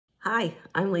Hi,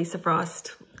 I'm Lisa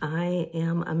Frost. I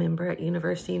am a member at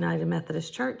University United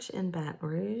Methodist Church in Baton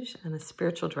Rouge. I'm a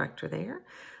spiritual director there,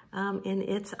 and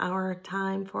it's our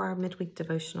time for our midweek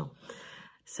devotional.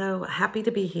 So happy to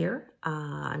be here.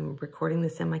 I'm recording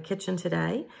this in my kitchen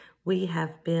today. We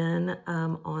have been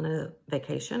on a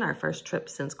vacation, our first trip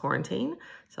since quarantine,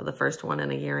 so the first one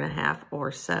in a year and a half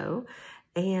or so.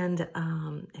 And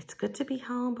it's good to be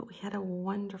home, but we had a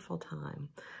wonderful time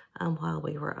while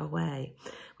we were away.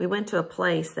 We went to a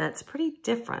place that's pretty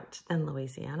different than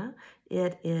Louisiana.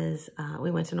 It is,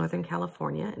 we went to Northern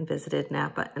California and visited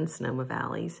Napa and Sonoma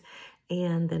Valleys,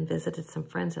 and then visited some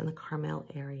friends in the Carmel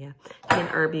area. And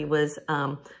Irby was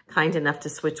kind enough to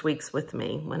switch weeks with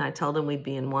me. When I told him we'd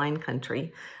be in wine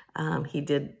country, he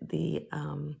did the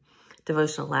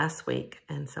devotional last week,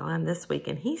 and so I'm this week,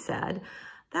 and he said,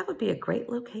 that would be a great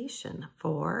location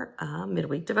for a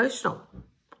midweek devotional.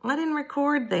 I didn't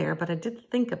record there, but I did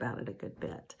think about it a good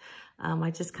bit.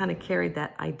 I just kind of carried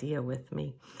that idea with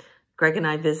me. Greg and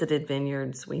I visited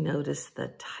vineyards. We noticed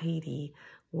the tidy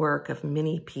work of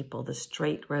many people, the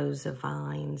straight rows of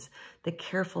vines, the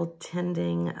careful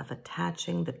tending of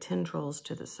attaching the tendrils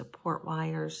to the support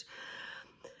wires,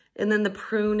 and then the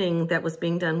pruning that was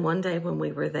being done one day when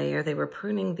we were there. They were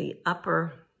pruning the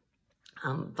upper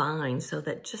vines so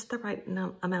that just the right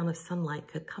amount of sunlight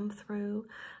could come through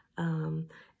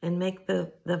and make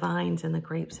the vines and the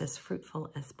grapes as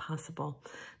fruitful as possible.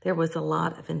 There was a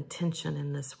lot of intention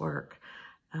in this work.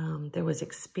 There was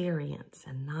experience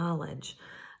and knowledge.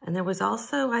 And there was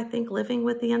also, I think, living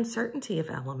with the uncertainty of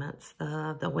elements,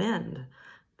 the wind,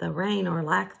 the rain or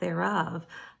lack thereof,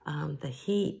 the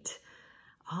heat.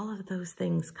 All of those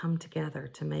things come together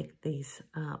to make these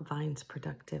vines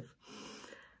productive.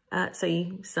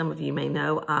 Some of you may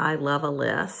know I love a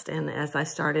list, and as I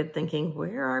started thinking,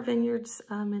 where are vineyards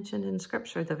mentioned in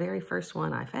Scripture, the very first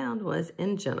one I found was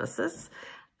in Genesis,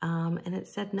 and it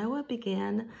said Noah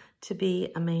began to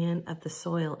be a man of the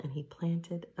soil, and he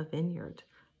planted a vineyard.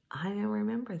 I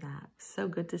remember that. So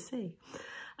good to see.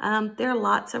 There are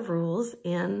lots of rules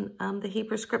in the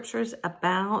Hebrew Scriptures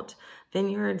about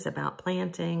vineyards, about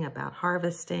planting, about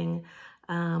harvesting.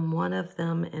 One of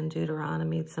them in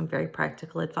Deuteronomy, some very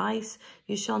practical advice.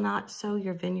 You shall not sow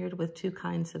your vineyard with two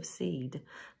kinds of seed,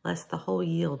 lest the whole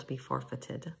yield be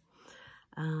forfeited.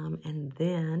 And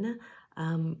then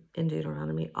in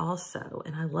Deuteronomy also,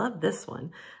 and I love this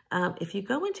one, if you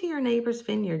go into your neighbor's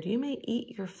vineyard, you may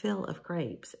eat your fill of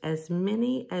grapes, as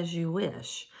many as you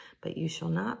wish, but you shall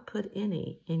not put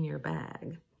any in your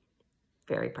bag.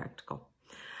 Very practical.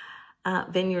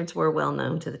 Vineyards were well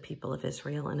known to the people of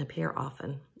Israel and appear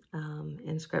often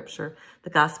in Scripture. The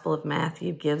Gospel of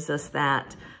Matthew gives us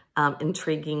that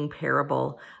intriguing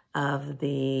parable of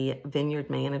the vineyard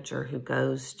manager who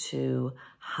goes to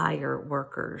hire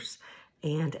workers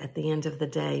and at the end of the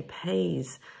day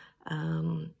pays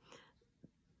the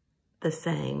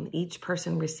same. Each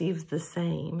person receives the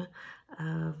same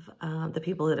of the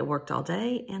people that have worked all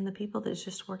day and the people that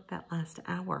just worked that last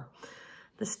hour.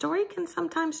 The story can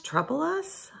sometimes trouble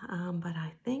us, but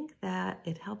I think that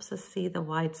it helps us see the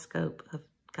wide scope of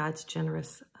God's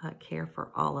generous care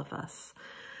for all of us.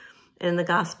 In the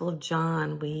Gospel of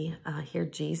John, we hear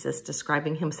Jesus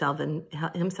describing himself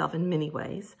in many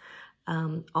ways,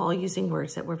 all using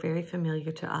words that were very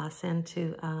familiar to us and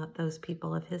to those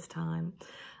people of his time.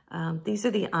 These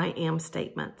are the I am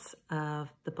statements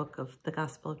of the book of the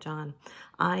Gospel of John.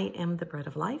 I am the bread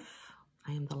of life.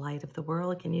 I am the light of the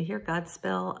world. Can you hear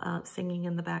Godspell singing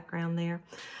in the background there?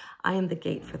 I am the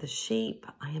gate for the sheep.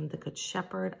 I am the good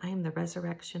shepherd. I am the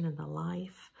resurrection and the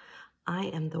life. I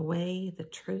am the way, the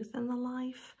truth, and the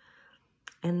life.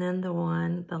 And then the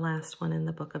last one in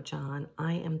the book of John,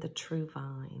 I am the true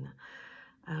vine,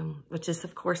 which is,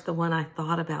 of course, the one I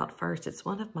thought about first. It's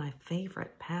one of my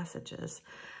favorite passages.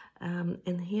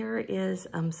 And here is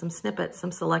some snippets,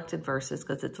 some selected verses,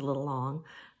 because it's a little long,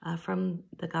 from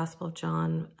the Gospel of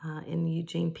John in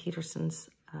Eugene Peterson's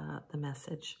The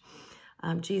Message.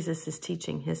 Jesus is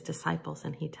teaching his disciples,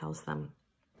 and he tells them,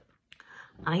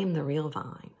 I am the real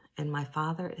vine, and my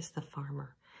Father is the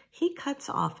farmer. He cuts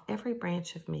off every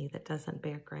branch of me that doesn't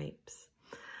bear grapes,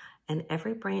 and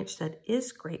every branch that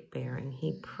is grape-bearing,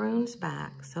 he prunes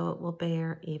back so it will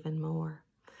bear even more.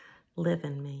 Live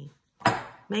in me.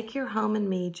 Make your home in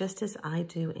me just as I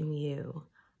do in you.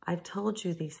 I've told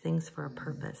you these things for a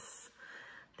purpose,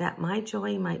 that my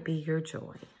joy might be your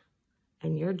joy,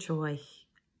 and your joy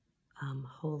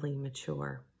wholly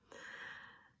mature.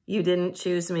 You didn't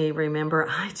choose me. Remember,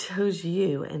 I chose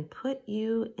you and put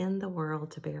you in the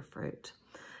world to bear fruit,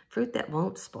 fruit that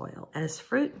won't spoil. As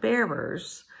fruit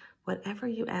bearers, whatever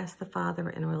you ask the Father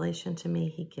in relation to me,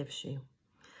 he gives you.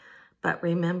 But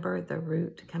remember the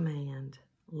root command,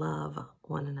 love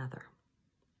one another.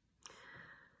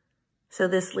 So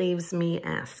this leaves me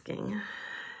asking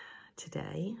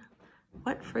today,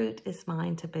 what fruit is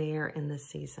mine to bear in this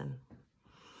season?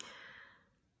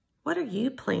 What are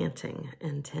you planting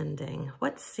and tending?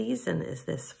 What season is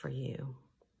this for you?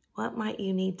 What might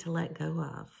you need to let go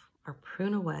of or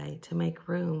prune away to make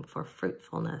room for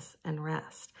fruitfulness and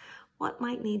rest? What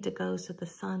might need to go so the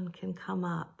sun can come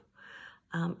up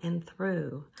and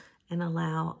through and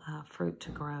allow fruit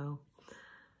to grow?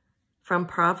 From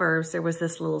Proverbs, there was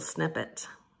this little snippet,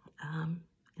 and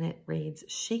it reads,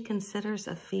 "She considers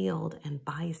a field and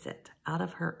buys it out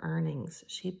of her earnings.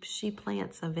 She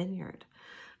plants a vineyard."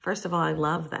 First of all, I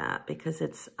love that because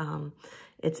it's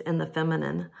in the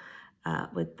feminine,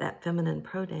 with that feminine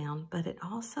pronoun, but it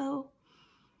also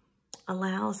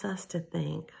allows us to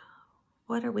think,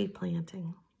 what are we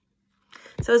planting?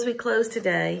 So as we close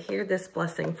today, hear this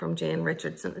blessing from Jan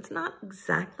Richardson. It's not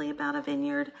exactly about a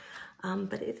vineyard,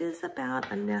 but it is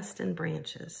about a nest and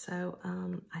branches. So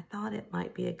I thought it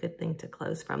might be a good thing to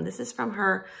close from. This is from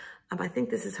her, I think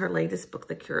this is her latest book,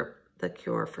 The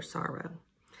Cure for Sorrow.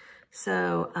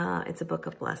 So it's a book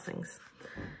of blessings.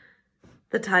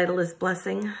 The title is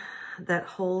Blessing That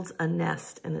Holds a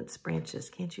Nest in Its Branches.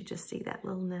 Can't you just see that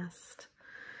little nest?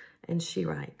 And she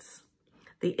writes,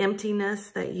 "The emptiness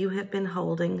that you have been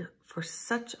holding for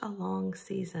such a long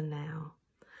season now,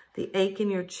 the ache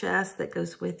in your chest that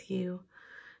goes with you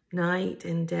night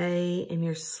and day, in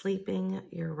your sleeping,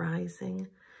 your rising,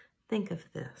 think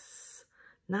of this,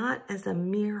 not as a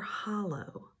mere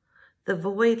hollow, the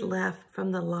void left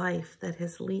from the life that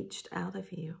has leached out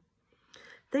of you.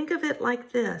 Think of it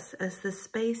like this, as the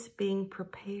space being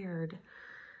prepared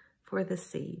for the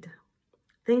seed.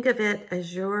 Think of it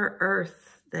as your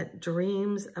earth that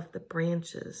dreams of the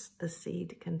branches the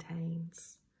seed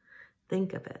contains.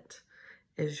 Think of it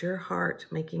as your heart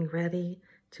making ready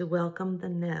to welcome the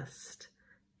nest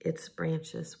its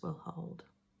branches will hold."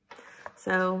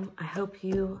 So I hope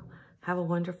you have a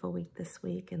wonderful week this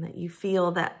week and that you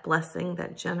feel that blessing,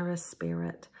 that generous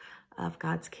spirit of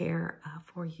God's care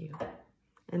for you.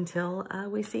 Until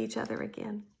we see each other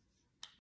again.